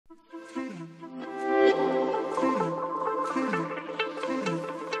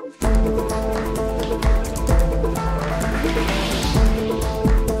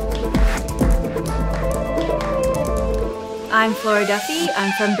I'm Flora Duffy,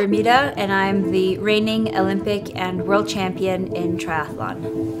 I'm from Bermuda, and I'm the reigning Olympic and world champion in triathlon.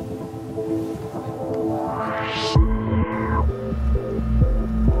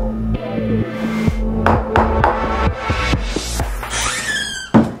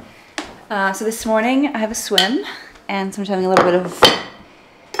 So this morning I have a swim, and so I'm having a little bit of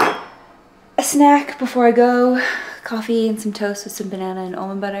a snack before I go. Coffee and some toast with some banana and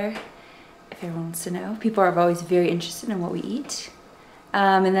almond butter, if everyone wants to know. People are always very interested in what we eat.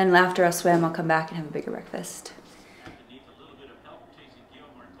 And then after I'll swim, I'll come back and have a bigger breakfast.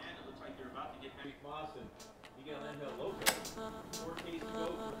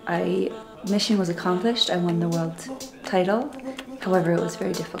 Mission was accomplished. I won the world title. However, it was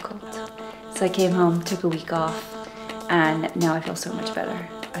very difficult. So I came home, took a week off, and now I feel so much better.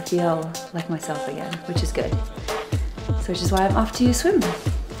 I feel like myself again, which is good. So which is why I'm off to swim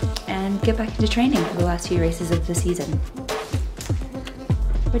and get back into training for the last few races of the season,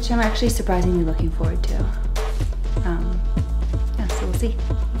 which I'm actually surprisingly looking forward to. Yeah, so we'll see.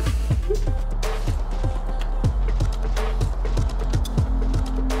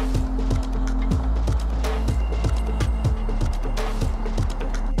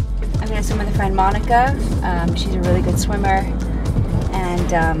 I'm gonna swim with a friend, Monica. She's a really good swimmer, and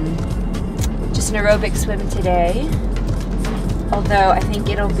just an aerobic swim today. Although I think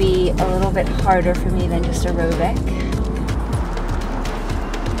it'll be a little bit harder for me than just aerobic.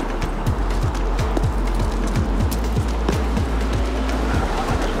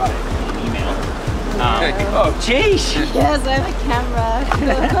 Oh, jeez! Yes, I have a camera.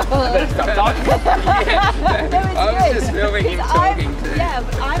 I better stop talking. No, I was just filming him talking too. Yeah,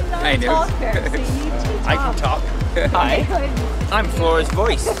 but I'm not a talker, so you need to talk. I can talk. Hi, I'm Flora's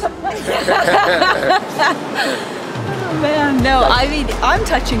voice. Oh man, no, I mean, I'm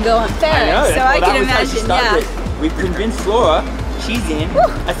touch and go on Ferris, so I can imagine, yeah. We've convinced Flora, she's in. Woo.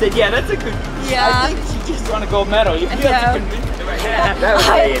 I said, yeah, that's a good, yeah. I think she just won a gold medal. You have to convince her right now.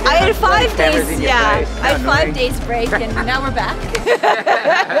 I had 5 days, yeah, I had 5 days break and now we're back.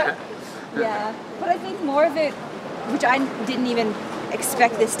 Yeah, but I think more of it, which I didn't even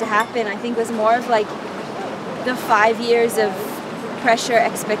expect this to happen, I think was more of like the 5 years of pressure,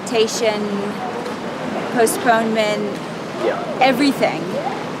 expectation, postponement, everything.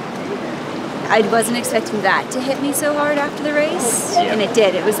 I wasn't expecting that to hit me so hard after the race, and it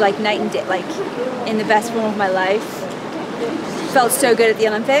did. It was like night and day, like in the best form of my life. Felt so good at the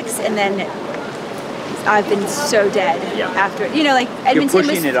Olympics, and then I've been so dead after it. You know, like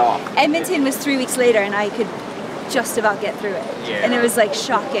Edmonton was 3 weeks later, and I could just about get through it, and it was like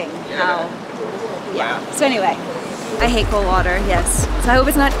shocking how. So anyway, I hate cold water. Yes, so I hope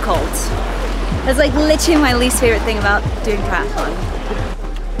it's not cold. That's like literally my least favorite thing about doing triathlon.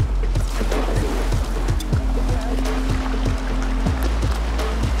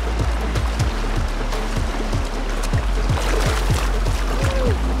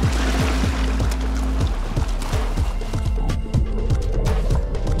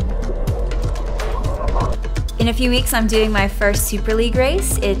 In a few weeks, I'm doing my first Super League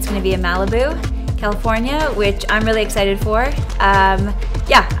race. It's going to be in Malibu, California, which I'm really excited for.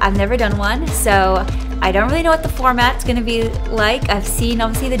 Yeah, I've never done one, so I don't really know what the format's gonna be like. I've seen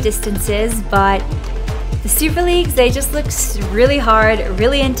obviously the distances, but the Super Leagues, they just look really hard,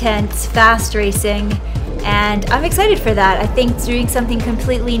 really intense, fast racing, and I'm excited for that. I think doing something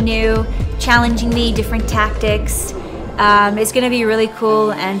completely new, challenging me, different tactics, is gonna be really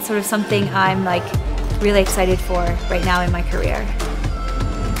cool and sort of something I'm like really excited for right now in my career.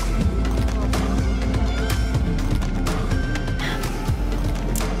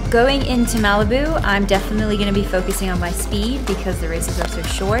 Going into Malibu, I'm definitely going to be focusing on my speed because the races are so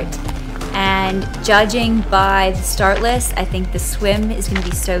short. And judging by the start list, I think the swim is going to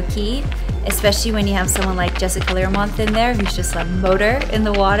be so key, especially when you have someone like Jessica Learmonth in there who's just a motor in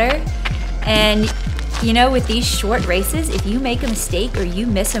the water. And you know, with these short races, if you make a mistake or you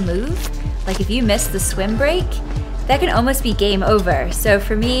miss a move, like if you miss the swim break, that can almost be game over. So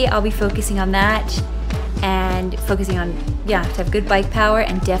for me, I'll be focusing on that and focusing on, to have good bike power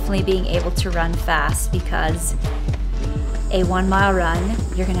and definitely being able to run fast, because a 1 mile run,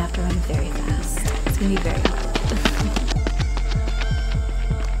 you're gonna have to run very fast. It's gonna be very hard.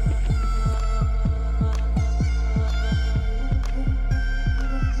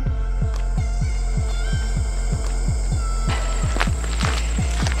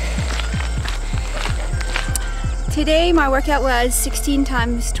 Today my workout was 16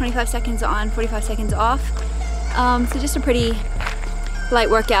 times 25 seconds on, 45 seconds off. So just a pretty light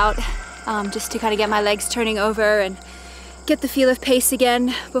workout, just to kind of get my legs turning over and get the feel of pace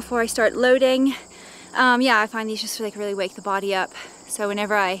again before I start loading. yeah, I find these just like really wake the body up. So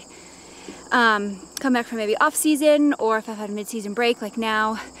whenever I come back from maybe off season, or if I've had a mid-season break like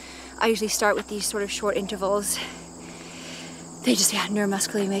now, I usually start with these sort of short intervals. They just, yeah,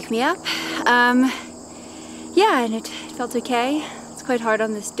 neuromuscularly make me up. Yeah, and it felt okay. It's quite hard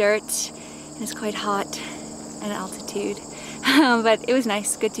on this dirt, and it's quite hot at altitude. But it was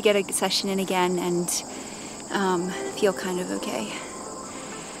nice, good to get a session in again and feel kind of okay.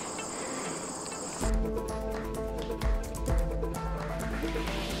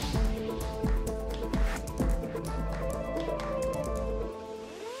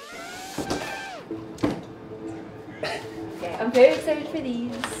 Okay, I'm very excited for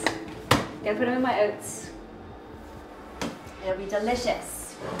these. Gotta put them in my oats. It'll be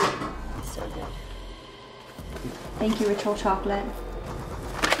delicious. So good. Thank you, Ritual Chocolate.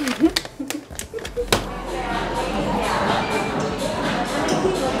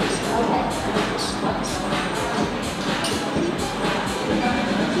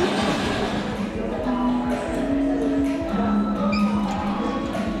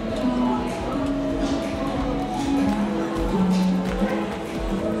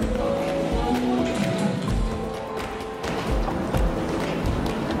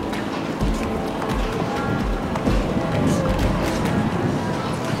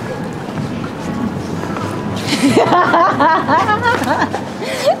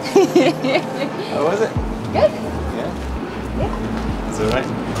 How was it? Good. Yeah? Yeah. It's alright.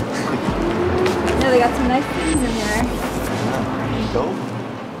 No, they got some nice things in there. Gold?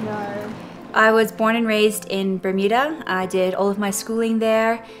 No. I was born and raised in Bermuda. I did all of my schooling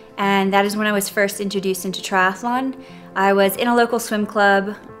there, and that is when I was first introduced into triathlon. I was in a local swim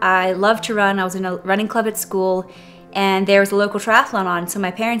club. I loved to run. I was in a running club at school, and there was a local triathlon on, so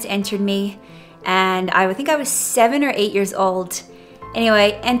my parents entered me, and I think I was 7 or 8 years old.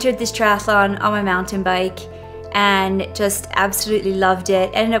 Anyway, entered this triathlon on my mountain bike and just absolutely loved it.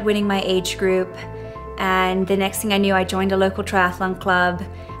 Ended up winning my age group, and the next thing I knew, I joined a local triathlon club.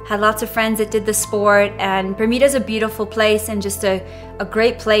 Had lots of friends that did the sport, and Bermuda's a beautiful place and just a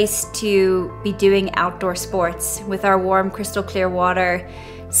great place to be doing outdoor sports with our warm, crystal clear water.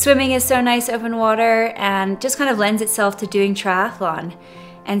 Swimming is so nice, open water, and just kind of lends itself to doing triathlon.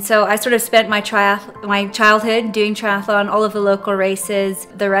 And so I sort of spent my childhood doing triathlon, all of the local races.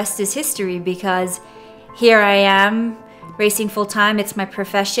 The rest is history, because here I am racing full time. It's my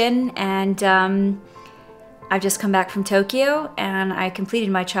profession, and I've just come back from Tokyo, and I completed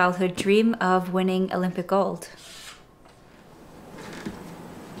my childhood dream of winning Olympic gold.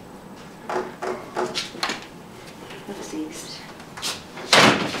 Oopsies.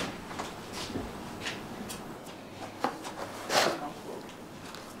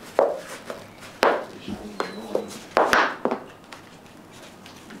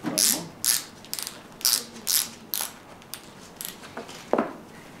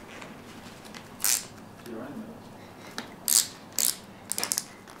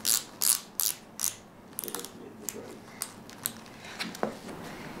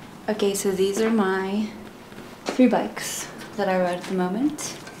 Okay, so these are my 3 bikes that I ride at the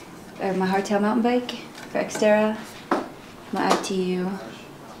moment. I have my hardtail mountain bike for Xterra, my ITU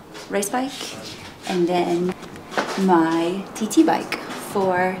race bike, and then my TT bike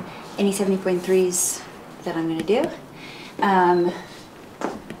for any 70.3s that I'm gonna do.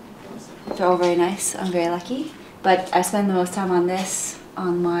 They're all very nice. I'm very lucky, but I spend the most time on this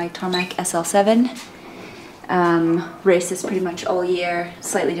on my Tarmac SL7. Races pretty much all year,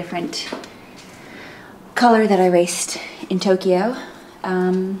 slightly different color that I raced in Tokyo.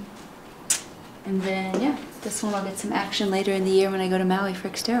 And then, yeah, this one will get some action later in the year when I go to Maui for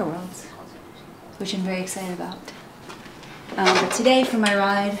Xterra Worlds, which I'm very excited about. But today for my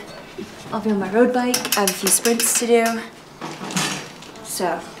ride, I'll be on my road bike. I have a few sprints to do.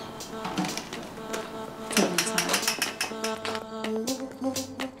 So,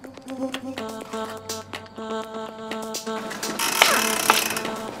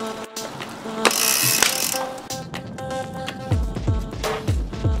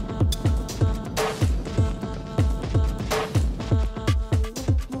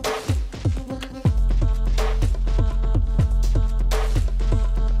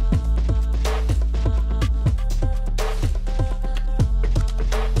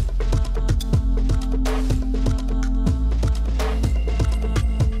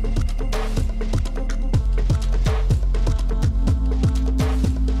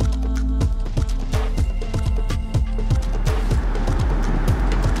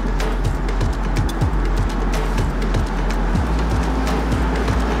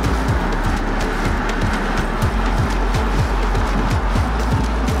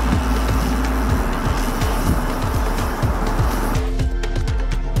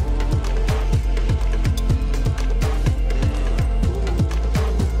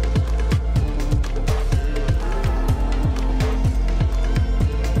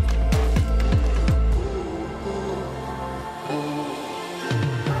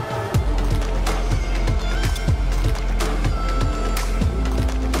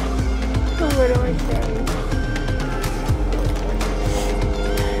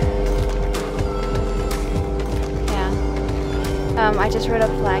 just rode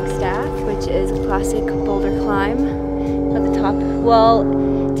up Flagstaff, which is a classic boulder climb at the top. Well,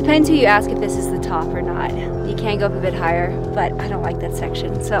 depends who you ask if this is the top or not. You can go up a bit higher, but I don't like that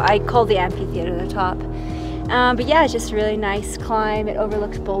section. So I call the amphitheater the top. But yeah, it's just a really nice climb. It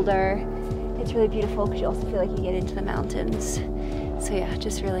overlooks Boulder. It's really beautiful because you also feel like you get into the mountains. So yeah,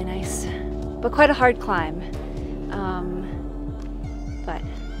 just really nice. But quite a hard climb. But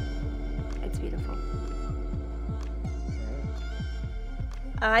it's beautiful.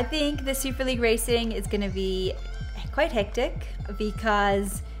 I think the Super League racing is going to be quite hectic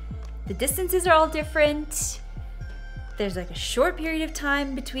because the distances are all different. There's like a short period of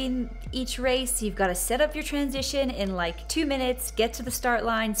time between each race. You've got to set up your transition in like 2 minutes, get to the start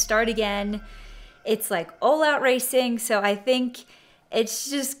line, start again. It's like all out racing. So I think it's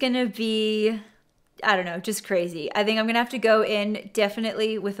just going to be, I don't know, just crazy. I think I'm going to have to go in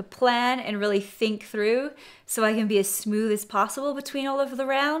definitely with a plan and really think through so I can be as smooth as possible between all of the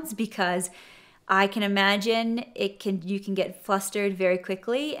rounds, because I can imagine you can get flustered very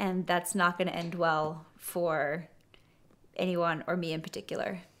quickly, and that's not going to end well for anyone or me in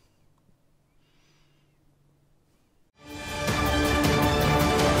particular.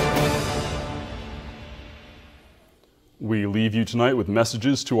 We leave you tonight with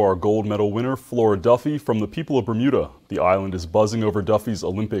messages to our gold medal winner, Flora Duffy, from the people of Bermuda. The island is buzzing over Duffy's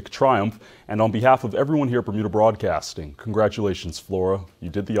Olympic triumph, and on behalf of everyone here at Bermuda Broadcasting, congratulations, Flora. You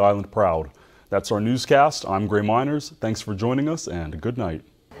did the island proud. That's our newscast. I'm Gray Miners. Thanks for joining us, and good night.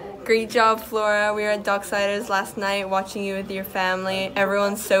 Great job, Flora. We were at Docksiders last night watching you with your family.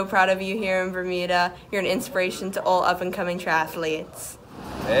 Everyone's so proud of you here in Bermuda. You're an inspiration to all up-and-coming triathletes.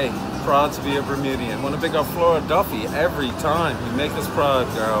 Hey, proud to be a Bermudian. Want to pick up Flora Duffy every time. You make us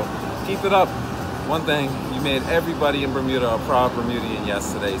proud, girl. Keep it up. One thing, you made everybody in Bermuda a proud Bermudian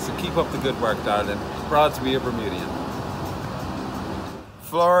yesterday, so keep up the good work, darling. Proud to be a Bermudian.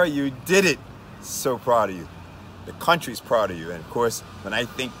 Flora, you did it. So proud of you. The country's proud of you. And of course, when I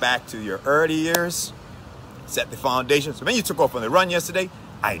think back to your early years, set the foundation. So when you took off on the run yesterday,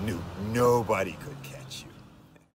 I knew nobody could